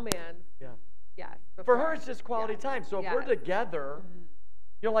the romance. Yeah. Yes. For her, it's just quality time. So if we're together,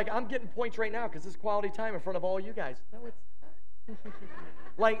 like, I'm getting points right now because this is quality time in front of all you guys. No, it's not.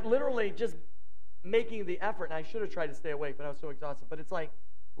 Like, literally just making the effort. And I should have tried to stay awake, but I was so exhausted. But it's like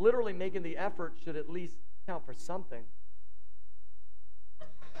literally making the effort should at least count for something.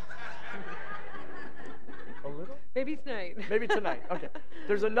 A little? Maybe tonight. Maybe tonight. Okay.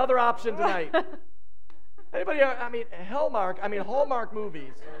 There's another option tonight. Anybody? Hallmark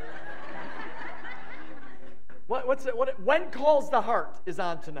movies. When Calls the Heart is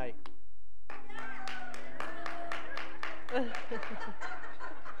on tonight.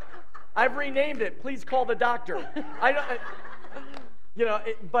 I've renamed it. Please call the doctor.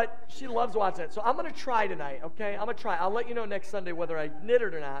 But she loves watching it. So I'm going to try tonight, okay? I'm going to try. I'll let you know next Sunday whether I knit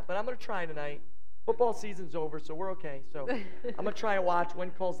it or not, but I'm going to try tonight. Football season's over, so we're okay. So I'm going to try and watch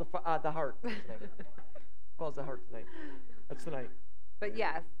When Calls the Heart tonight. Calls the Heart tonight. That's tonight. But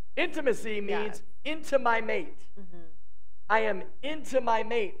yes. Intimacy means into my mate. Mm-hmm. I am into my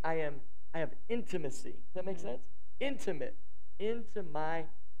mate. I have intimacy. Does that make sense? Intimate. Into my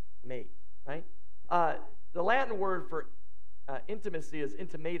mate, right? The Latin word for intimacy is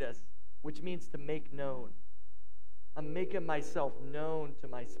intimatus, which means to make known. I'm making myself known to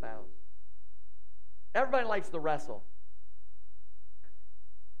my spouse. Everybody likes to wrestle.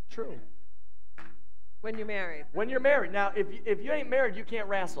 True. When you're married. When you're married. Now, if you ain't married, you can't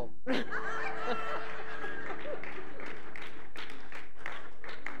wrestle.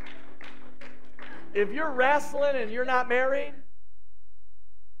 If you're wrestling and you're not married,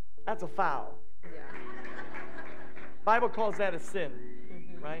 that's a foul. Yeah. Bible calls that a sin,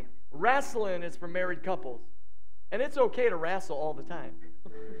 right? Wrestling is for married couples. And it's okay to wrestle all the time.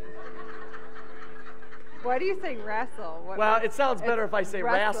 Why do you say wrestle? Well, it sounds better if I say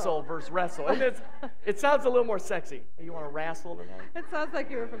wrestle versus wrestle. And it sounds a little more sexy. Hey, you want to wrestle tonight? It sounds like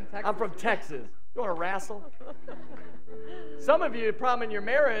you were from Texas. I'm from Texas. You want to wrestle? Some of you, the problem in your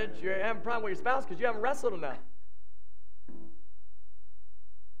marriage, you have a problem with your spouse because you haven't wrestled enough.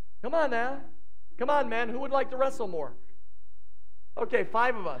 Come on now. Come on, man. Who would like to wrestle more? Okay,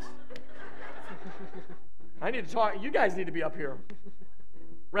 5 of us. I need to talk. You guys need to be up here.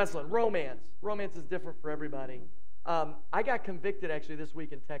 Wrestling. Romance. Romance is different for everybody. I got convicted actually this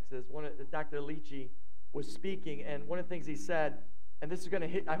week in Texas. Dr. Alici was speaking, and one of the things he said, and this is going to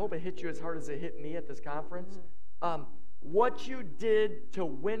hit, I hope it hit you as hard as it hit me at this conference. What you did to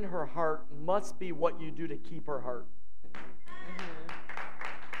win her heart must be what you do to keep her heart.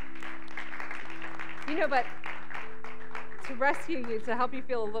 But to rescue you, to help you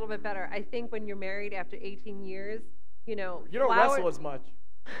feel a little bit better, I think when you're married after 18 years, you don't wrestle as much.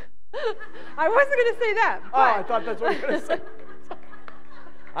 I wasn't going to say that. Oh, I thought that's what you were going to say.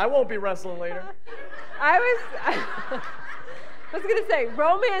 I won't be wrestling later. I was going to say,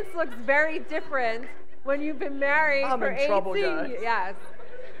 romance looks very different when you've been married for 18 years. Yes,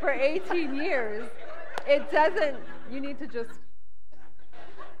 for 18 years. It doesn't, you need to just,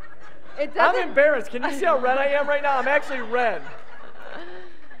 it doesn't. I'm embarrassed. Can you see how red I am right now? I'm actually red.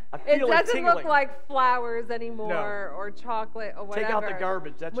 It doesn't look like flowers anymore or chocolate or whatever. Take out the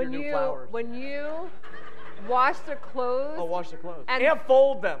garbage. That's your new flowers. When you wash the clothes. Oh, wash the clothes. And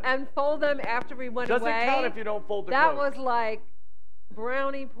fold them. And fold them after we went away. Doesn't count if you don't fold the clothes. That was like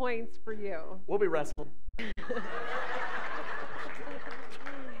brownie points for you. We'll be wrestling.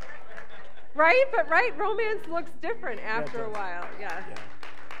 Right? But romance looks different after a while. Yes. Yeah.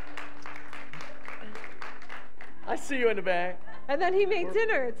 I see you in the back. And then he made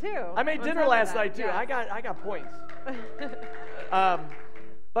dinner too. I made dinner last night too. Yes. I got points.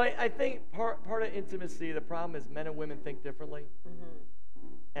 But I think part of intimacy, the problem is men and women think differently,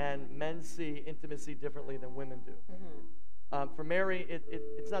 and men see intimacy differently than women do. For Mary,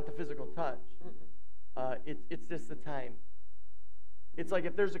 it's not the physical touch. It's just the time. It's like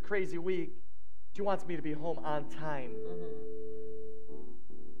if there's a crazy week, she wants me to be home on time.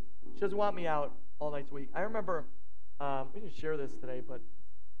 She doesn't want me out all night a week. I remember. We didn't share this today, but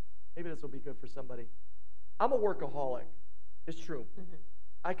maybe this will be good for somebody. I'm a workaholic. It's true.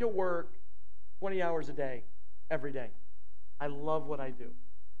 I can work 20 hours a day, every day. I love what I do.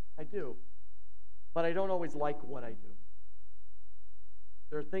 I do. But I don't always like what I do.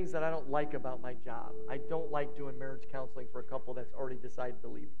 There are things that I don't like about my job. I don't like doing marriage counseling for a couple that's already decided to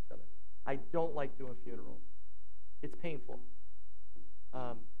leave each other. I don't like doing funerals. It's painful.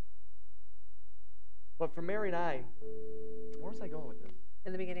 But for Mary and I, where was I going with this?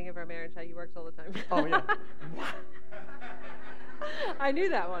 In the beginning of our marriage, how you worked all the time. Oh, yeah. I knew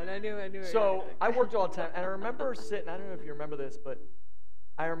that one. I knew it. So I worked all the time. And I remember sitting, I don't know if you remember this, but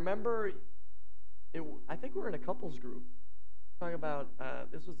I remember, I think we were in a couples group. Talking about,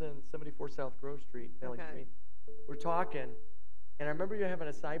 this was in 74 South Grove Street, Valley Street. We're talking, and I remember you having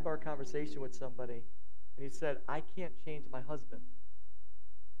a sidebar conversation with somebody, and he said, I can't change my husband.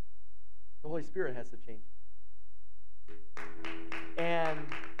 The Holy Spirit has to change it. And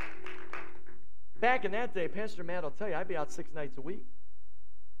back in that day, Pastor Matt will tell you, I'd be out 6 nights a week.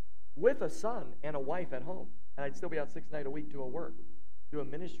 with a son and a wife at home. And I'd still be out 6 nights a week doing work, doing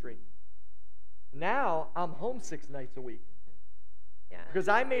ministry. Now I'm home 6 nights a week. Yeah. Because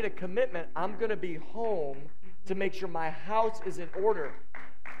I made a commitment, I'm going to be home to make sure my house is in order.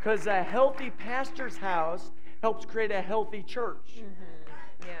 Because a healthy pastor's house helps create a healthy church.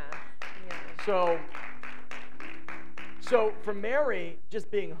 Mm-hmm. Yeah. Yeah. So for Mary, just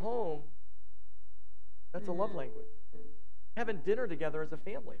being home, that's a love language. Having dinner together as a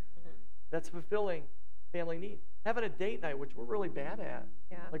family, that's fulfilling family need. Having a date night, which we're really bad at.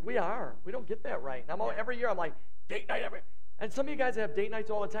 Yeah. Like we are. We don't get that right. And every year I'm like, date night every. And some of you guys have date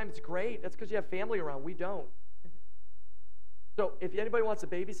nights all the time. It's great. That's because you have family around. We don't. So if anybody wants to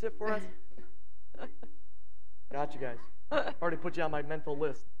babysit for us, got you guys. Already put you on my mental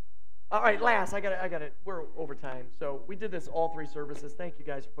list. All right, last, I got it. We're over time. So we did this all 3 services. Thank you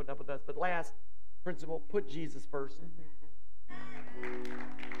guys for putting up with us. But last principle, put Jesus first.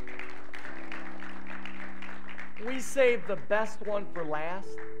 We saved the best one for last.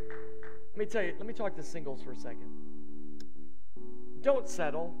 Let me tell you, let me talk to singles for a second. Don't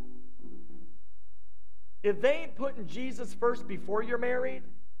settle. If they ain't putting Jesus first before you're married,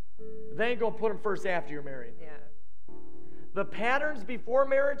 they ain't going to put him first after you're married. Yeah. The patterns before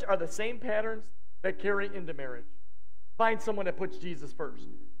marriage are the same patterns that carry into marriage. Find someone that puts Jesus first.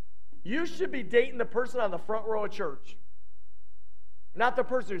 You should be dating the person on the front row of church, not the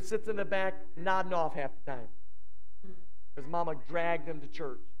person who sits in the back nodding off half the time because mama dragged them to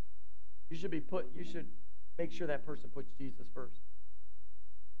church. You should make sure that person puts Jesus first.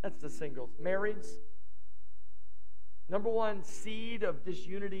 That's the singles. Marrieds, number one seed of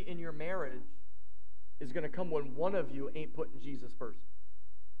disunity in your marriage is going to come when one of you ain't putting Jesus first.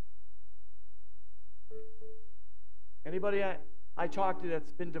 Anybody I talked to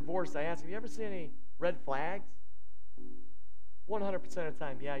that's been divorced, I asked, have you ever seen any red flags? 100% of the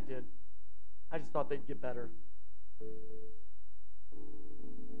time, yeah, I did. I just thought they'd get better.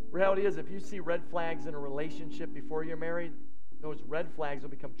 Reality is, if you see red flags in a relationship before you're married, those red flags will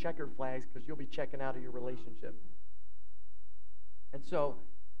become checkered flags because you'll be checking out of your relationship. And so,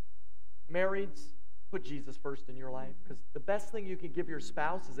 marrieds, put Jesus first in your life, because the best thing you can give your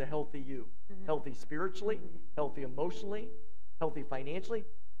spouse is a healthy you. Healthy spiritually, healthy emotionally, healthy financially,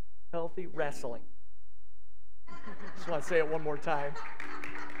 healthy wrestling. Just want to say it one more time.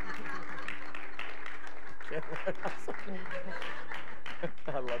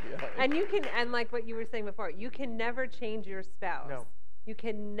 I love you, honey. And you can, and like what you were saying before, you can never change your spouse. No. You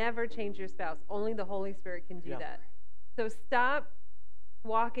can never change your spouse. Only the Holy Spirit can do that. So stop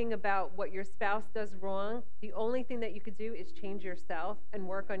walking about what your spouse does wrong. The only thing that you could do is change yourself and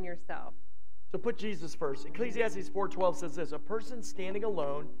work on yourself. So put Jesus first. Ecclesiastes 4:12 says this: a person standing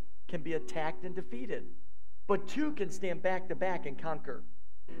alone can be attacked and defeated, but 2 can stand back to back and conquer.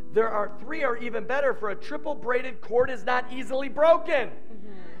 3 are even better, for a triple braided cord is not easily broken.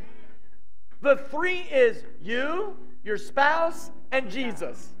 The 3 is you, your spouse, and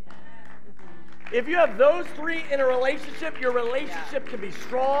Jesus. If you have those 3 in a relationship, your relationship can be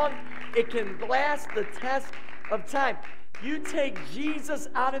strong. It can last the test of time. You take Jesus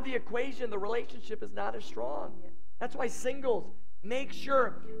out of the equation, the relationship is not as strong. That's why singles, make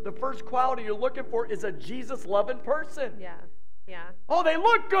sure the first quality you're looking for is a Jesus-loving person. Yeah. Oh, they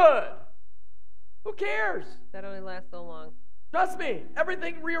look good. Who cares? That only lasts so long. Trust me,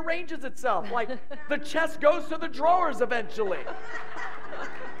 everything rearranges itself. Like the chest goes to the drawers eventually.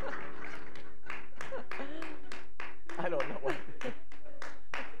 I don't know what.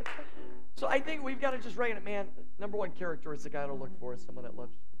 So I think we've got to just write it, man. Number one characteristic I got to look for is someone that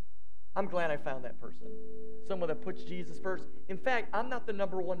loves you. I'm glad I found that person. Someone that puts Jesus first. In fact, I'm not the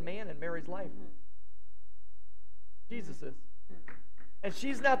number one man in Mary's life. Jesus is. And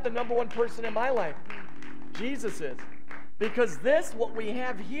she's not the number one person in my life. Jesus is. Because what we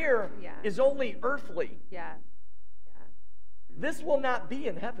have here is only earthly. Yeah. This will not be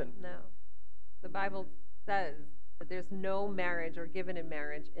in heaven. No. The Bible says that there's no marriage or given in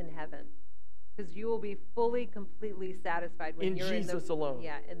marriage in heaven. Because you will be fully, completely satisfied when you're in Jesus alone.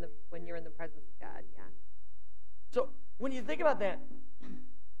 Yeah, when you're in the presence of God. Yeah. So when you think about that,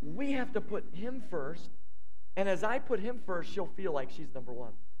 we have to put him first. And as I put him first, she'll feel like she's number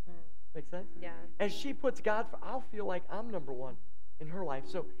one. Make sense? Yeah. As she puts God first, I'll feel like I'm number one in her life.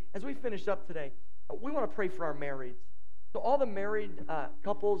 So as we finish up today, we want to pray for our marrieds. So all the married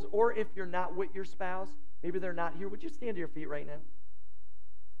couples, or if you're not with your spouse, maybe they're not here, would you stand to your feet right now?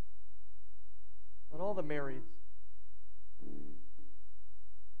 And all the marrieds.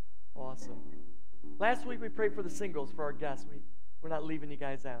 Awesome. Last week we prayed for the singles, for our guests. We're not leaving you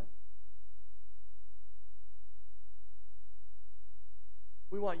guys out.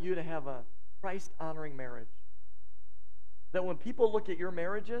 We want you to have a Christ-honoring marriage. That when people look at your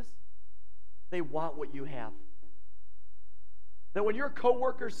marriages, they want what you have. That when your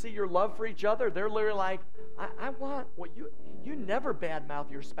coworkers see your love for each other, they're literally like, I want what you never badmouth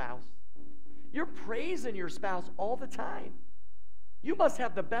your spouse. You're praising your spouse all the time. You must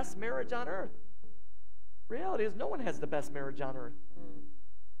have the best marriage on earth. Reality is no one has the best marriage on earth.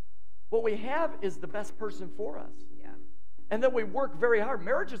 What we have is the best person for us. Yeah. And then we work very hard.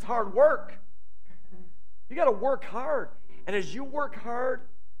 Marriage is hard work. You got to work hard. And as you work hard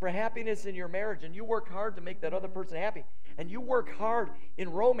for happiness in your marriage, and you work hard to make that other person happy, and you work hard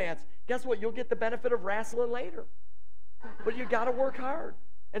in romance, guess what? You'll get the benefit of wrestling later. But you got to work hard.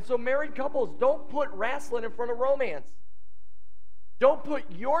 And so married couples, don't put wrestling in front of romance. Don't put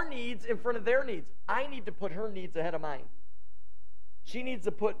your needs in front of their needs. I need to put her needs ahead of mine. She needs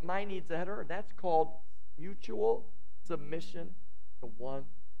to put my needs ahead of her. That's called mutual submission to one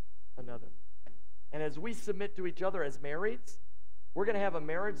another. And as we submit to each other as marrieds, we're going to have a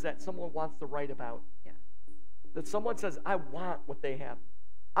marriage that someone wants to write about. Yeah. That someone says, I want what they have.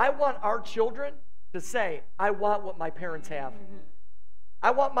 I want our children to say, I want what my parents have. Mm-hmm.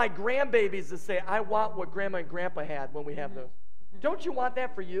 I want my grandbabies to say, I want what grandma and grandpa had when we have those. Mm-hmm. Don't you want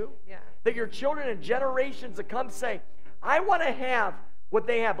that for you? Yeah. That your children and generations to come say, I want to have what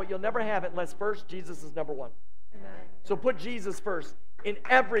they have, but you'll never have it unless first Jesus is number one. Amen. So put Jesus first in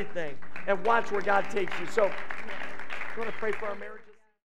everything and watch where God takes you. So, you want to pray for our marriages?